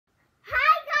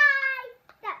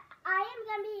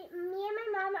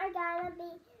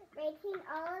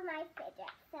all of my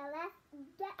fidgets. So let's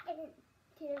get into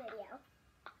the video.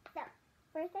 So,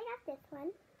 first I got this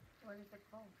one. What is it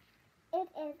called? It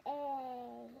is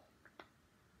a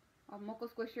Moco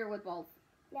Squisher with balls.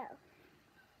 No.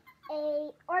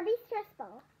 A Orbeez stress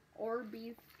ball.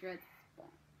 Orbeez stress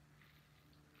ball.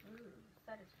 Ooh,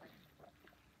 satisfying.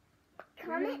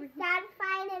 Comment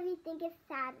satisfying if you think it's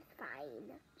satisfying.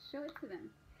 Show it to them.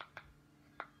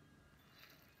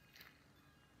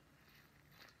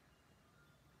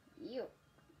 You.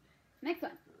 Next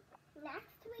one. Next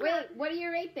we Wait, what do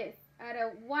you rate this? Out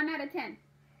of 1 out of 10.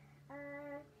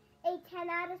 A 10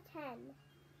 out of 10.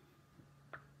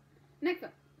 Next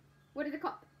one. What is it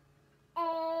called?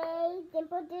 A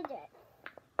Dimple Digit.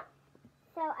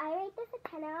 So I rate this a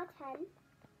 10 out of 10.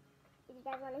 If you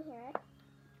guys want to hear it.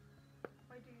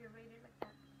 Why do you rate it like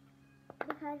that?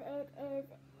 Because it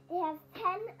has 10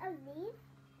 of these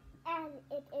and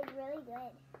it is really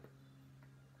good.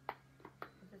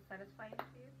 Is it satisfying to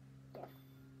you? Yes.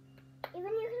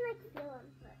 Even you can like feel them.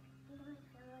 Look. You can like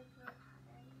feel like little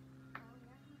patterns. Oh,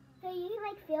 yeah. So you can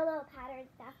like feel little patterns.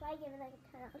 That's why I give it like a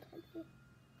 10 out of 10.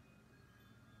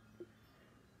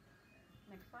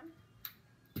 Next one.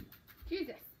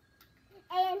 Jesus.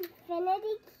 An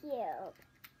infinity cube.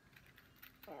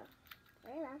 Oh,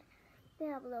 very loud. They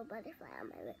have a little butterfly on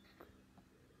my lip.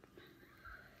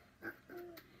 So,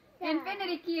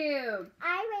 Infinity Cube.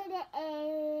 I rate it a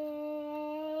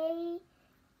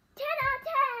 10 out of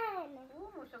 10.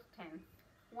 Ooh, just 10.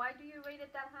 Why do you rate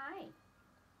it that high?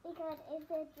 Because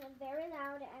it's very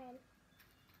loud and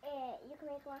you can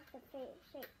make lots of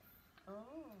shapes.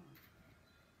 Oh.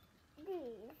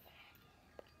 These.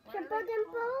 What Triple are they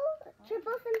dimple, called?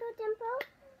 triple simple dimple,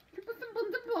 Triple simple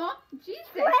dimple.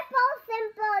 Jesus. triple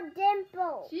simple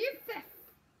dimple, Jesus.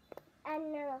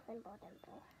 and little simple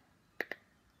dimple.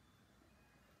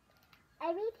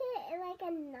 I rate it like a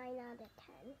 9 out of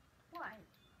 10 Why?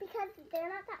 because they're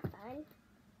not that fun.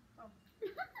 Oh.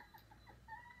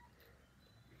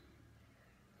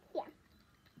 Yeah.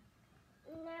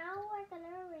 Now we're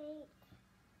gonna rate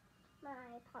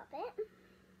my puppet.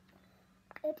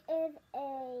 It is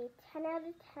a 10 out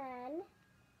of 10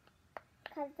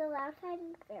 because the loud side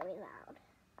is very loud.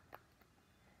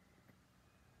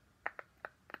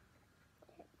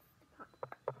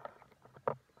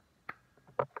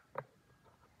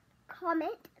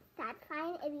 Comment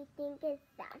satisfying if you think it's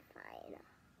satisfying.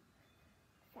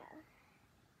 So,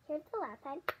 here's the loud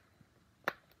side.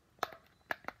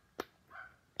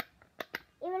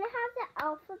 Even it has the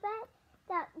alphabet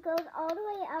that goes all the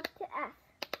way up to S.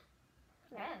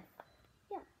 Yes.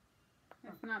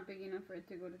 It's not big enough for it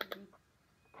to go to the B.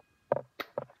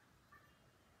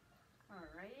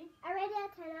 Alrighty. I rate it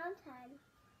a 10 out of 10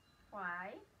 Why?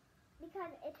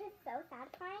 because it is so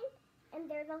satisfying and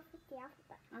there's also the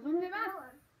alphabet. ¿A dónde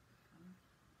vas?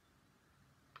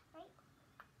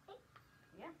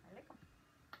 Yeah, I like them.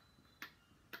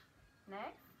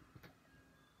 Next.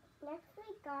 Next we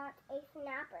got a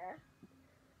snapper.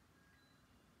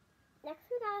 Next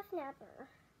we got a snapper.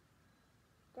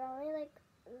 They're only like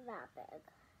that big.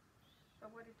 So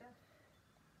what it does?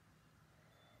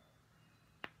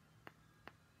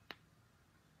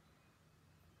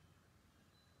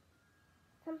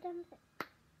 Sometimes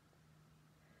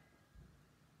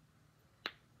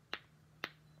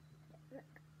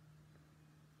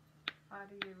How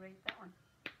do you rate that one?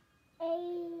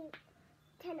 a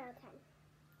 10 out of 10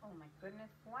 Oh my goodness.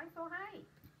 Why so high?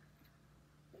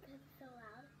 because it's so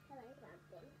loud. I like loud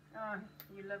things. Oh,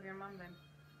 you love your mom then.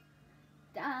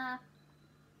 Duh.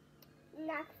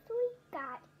 Next we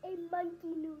got a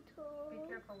monkey Be noodle.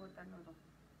 careful with that noodle.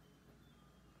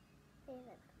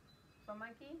 So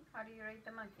monkey, how do you rate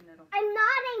the monkey noodle? I'm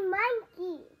not a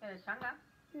monkey. Shanga.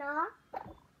 No.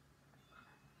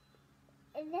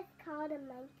 It's just called a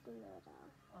monkey noodle.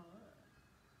 Oh.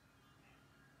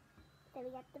 So we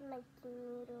got the monkey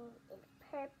noodle in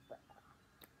purple.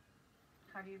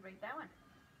 How do you rate that one?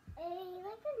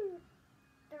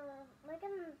 Like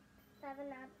a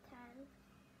 7 out of 10.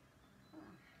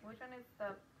 Which one is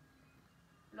the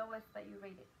lowest that you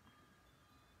rated?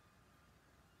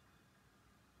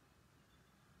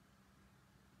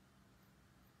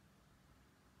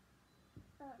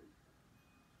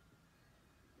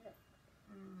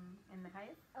 And the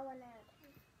highest? A 1 out of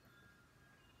 10.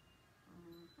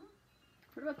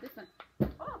 What about this one?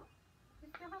 Oh, you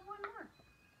still have one more.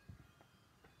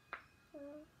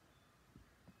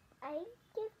 I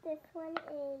give this one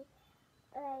a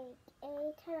 10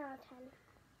 out of 10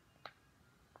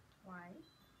 Why?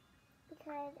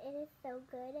 because it is so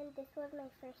good and this was my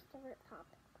first favorite pop.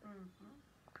 Mm-hmm.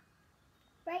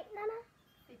 Right, Nana?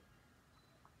 See.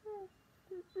 Mm-mm.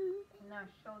 Now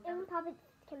show And them. Puppet's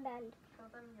can bend. Show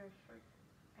them your shirt.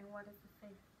 And what does it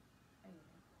say?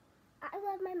 Anything. I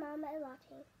love my mom a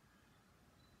latte.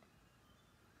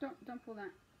 Don't pull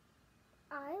that.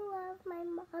 I love my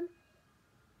mom.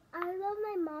 I love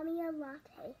my mommy a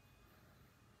latte.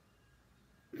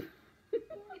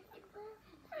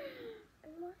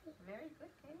 Very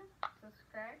good, Kayla.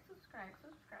 Subscribe.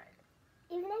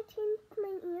 Even I changed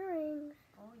my earrings.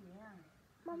 Oh, yeah.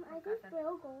 Mom, I are forgot these that.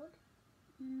 real gold?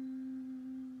 I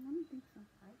don't think so.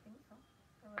 I think so.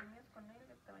 Te dormías con él,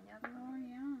 te bañabas con Oh, él.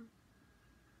 yeah.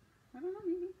 I don't know,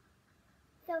 maybe.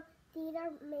 So these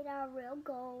are made out of real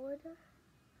gold.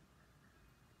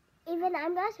 Even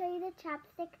I'm gonna show you the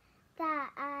chapstick that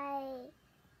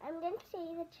I'm gonna show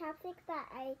you the chapstick that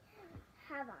I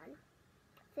have on.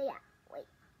 So yeah, wait.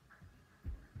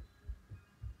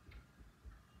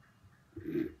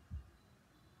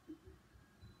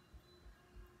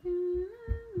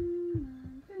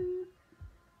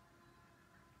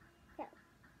 So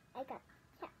I got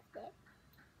chapstick.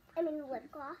 I mean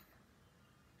lip gloss.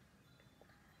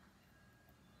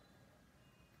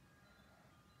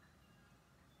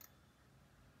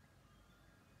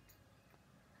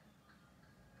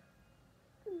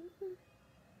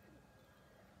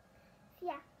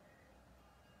 Yeah.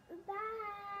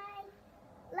 Bye.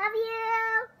 Love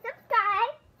you.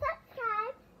 Subscribe.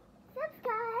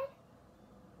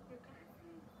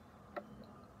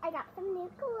 I got some new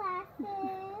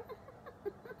glasses.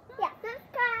 Yeah,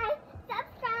 subscribe.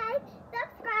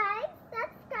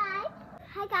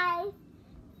 Hi guys.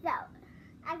 So,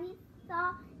 as you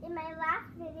saw in my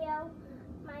last video,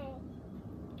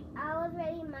 I was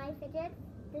ready my Fidgets.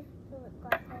 This is the lip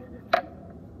gloss I used.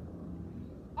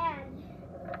 And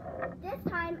this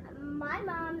time, my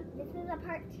mom, this is a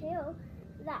part 2,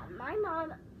 that my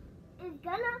mom is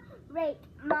gonna rate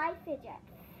my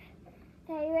Fidgets.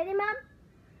 So are you ready, Mom?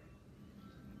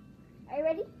 Are you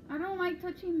ready? I don't like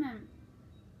touching them.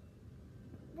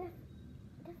 Just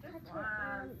touch it.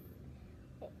 Wow.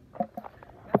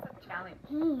 That's a challenge.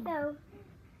 So,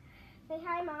 say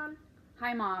hi, Mom.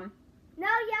 Hi, Mom. No,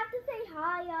 you have to say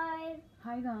hi, guys.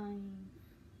 Hi, guys.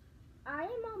 I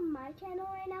am on my channel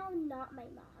right now, not my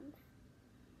mom's.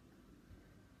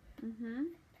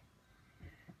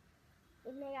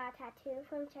 Even I got a tattoo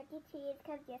from Chuck E. Cheese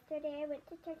because yesterday I went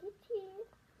to Chuck E. Cheese.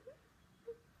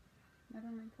 I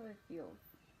don't like how it feels.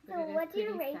 So But it is what do you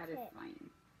pretty rate it? satisfying.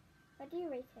 What do you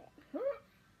rate it?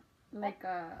 Like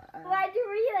Why'd you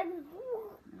read it?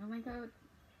 I don't like how it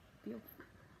feels.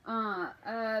 7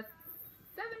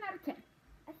 out of 10.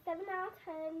 A 7 out of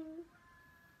 10.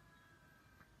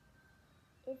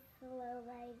 It's slow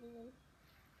rising.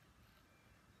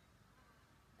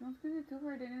 Don't squeeze it too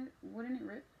hard, wouldn't it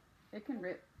rip? It can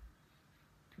rip.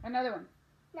 Another one.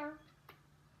 No.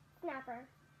 Snapper.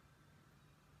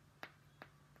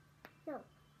 No.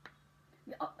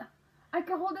 Oh, I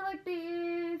can hold it like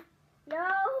this. No,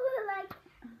 like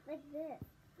this.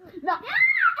 No.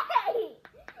 Hey!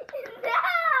 No!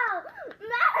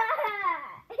 No!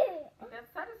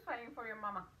 That's satisfying for your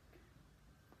mama.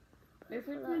 This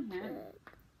hurts my hand.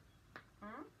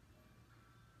 Hmm?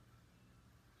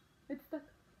 It's stuck.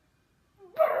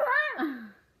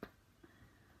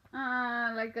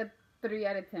 Like a 3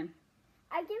 out of 10.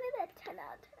 I give it a 10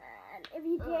 out of 10. If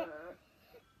you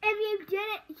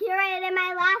didn't hear it in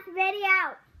my last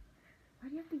video. Why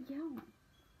do you have to yell?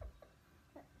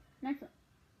 Next one.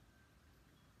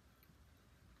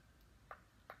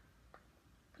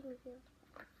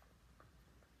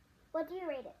 What do you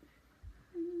rate it?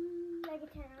 Like a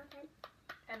 10 out of 10.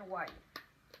 And why?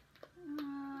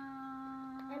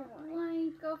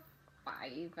 Like a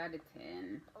 5 out of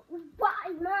 10. Why,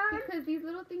 Mom? Because these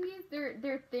little thingies,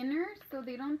 they're thinner, so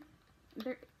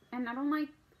and I don't like.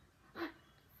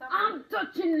 I'm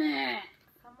touching it.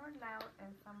 Some are loud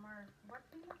and some are what?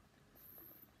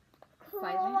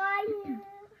 Silent.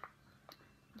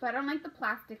 But I don't like the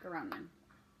plastic around them.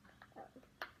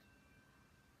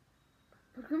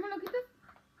 ¿Por qué me lo quitas?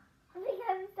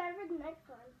 Because it's time for the next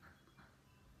one.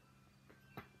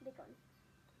 Big one.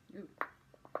 Ooh.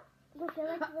 You feel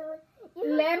like really...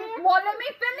 Let me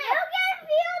finish. You can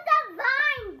feel the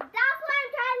vines. That's what I'm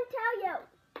trying to tell you.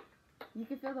 You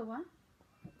can feel the what?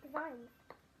 The vines.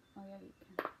 Oh yeah, you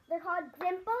can. They're called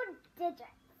dimple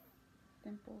digits.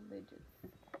 Dimple digits.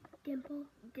 Dimple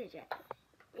digits.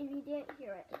 If you didn't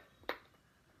hear it.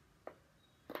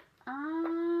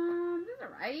 This is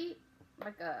alright.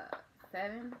 Like a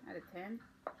 7 out of 10.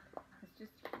 It's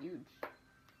just huge.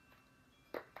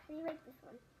 How do you rate this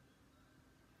one?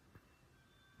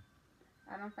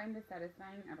 I don't find it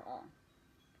satisfying at all.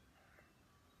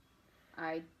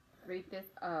 I rate this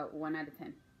 1 out of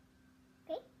 10.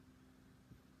 Okay.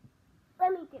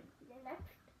 Let me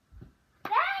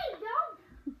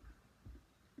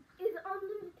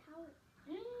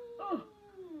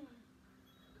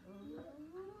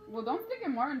Well, don't stick it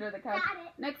more under the couch. Got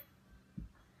it. Next.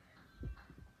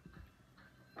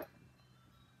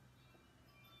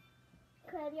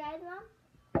 Close your eyes, Mom.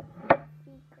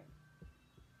 Secret.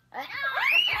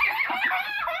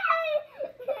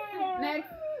 Next.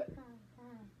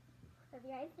 Close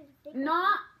your eyes. There's a secret. No.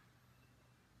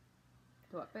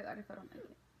 Te voy a pegar esa no me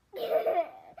dice.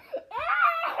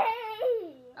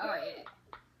 Oh, yeah.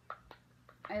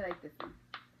 I like this one.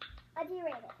 What do you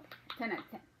rate it? 10 out of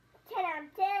 10. 10 out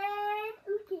of 10.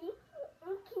 Okay.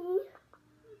 Okay.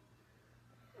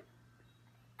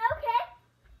 Okay.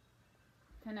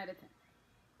 10 out of 10.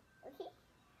 Okay.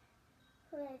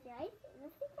 Close your eyes. The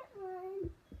secret one.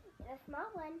 The small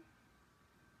one.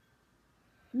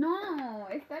 No,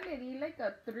 esta le di like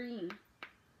a 3.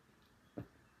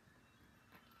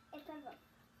 It's a book.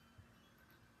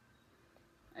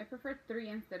 I prefer 3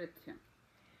 instead of 2.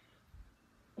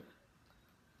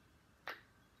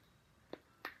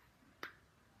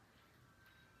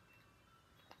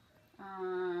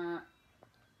 Uh,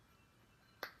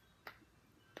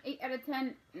 8 out of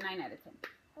 10, 9 out of 10.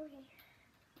 Okay.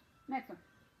 Next one.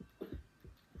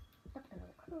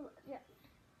 Cool. Yeah.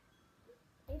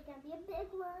 It's gonna be a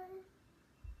big one.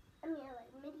 I mean,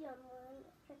 like medium one,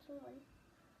 a stretching one.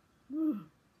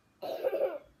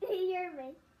 You're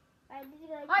right. Did you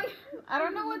like I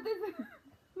don't know what this is.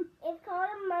 It's called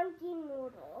a monkey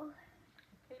noodle.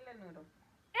 Kayla noodle.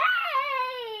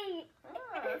 Hey!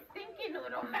 Oh, stinky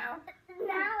noodle now.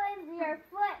 Now it's your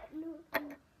foot.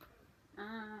 I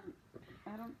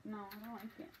don't know. I don't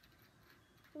like it.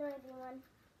 Noisy one.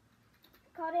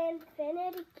 It's called an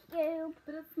infinity cube.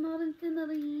 But it's not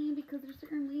infinity because there's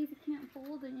certain ways you can't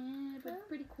fold it. But it's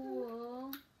pretty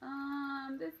cool.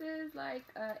 This is like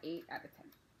a 8 out of 10.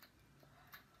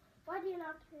 Why do you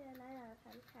not do a 9 out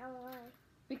of 10? How why?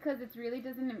 Because it really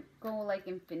doesn't go like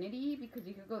infinity because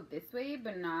you could go this way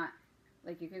but not,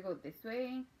 like you could go this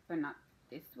way but not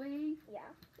this way.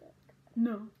 Yeah.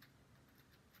 No.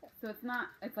 So it's not,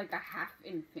 it's like a half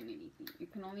infinity thing. You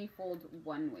can only fold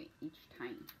one way each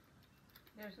time.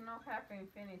 There's no half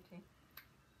infinity.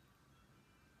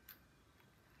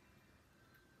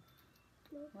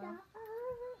 Well.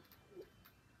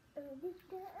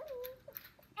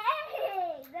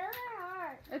 Hey, those are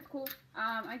hard. It's cool.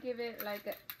 I give it like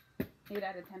a 8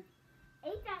 out of 10.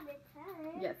 8 out of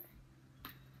 10. Yes.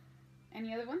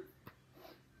 Any other one?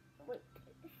 Wait,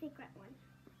 the secret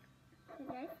one.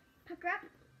 Okay. Pucker up.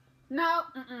 No.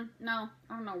 No.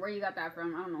 I don't know where you got that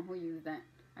from. I don't know who used that.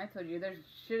 I told you there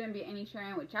shouldn't be any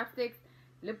sharing with chapsticks,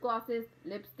 lip glosses,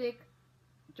 lipstick,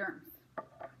 germs.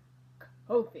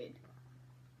 COVID.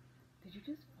 Did you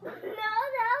just fart? No,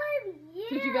 that was you.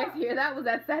 Did you guys hear that? Was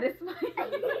that satisfying?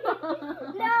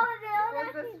 No,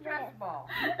 What's a stress ball?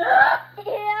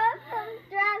 Yeah, some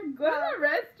stress. Go to the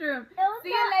restroom. It was See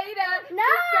you later. No,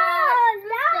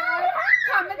 Subscribe.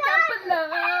 Comment down below.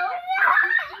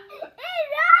 It's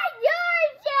not your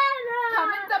channel.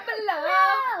 Comment down below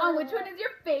No. on which one is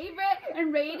your favorite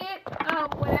and rate it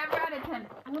whatever out of 10.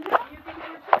 You can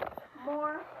do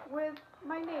more with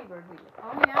my neighbor.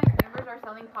 Oh yeah, your neighbors are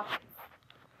selling poppets.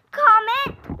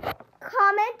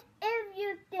 Comment if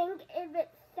you think if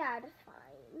it's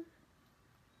satisfying.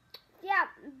 Yeah,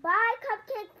 bye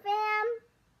Cupcake fam.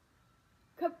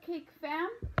 Cupcake fam?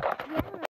 Yeah.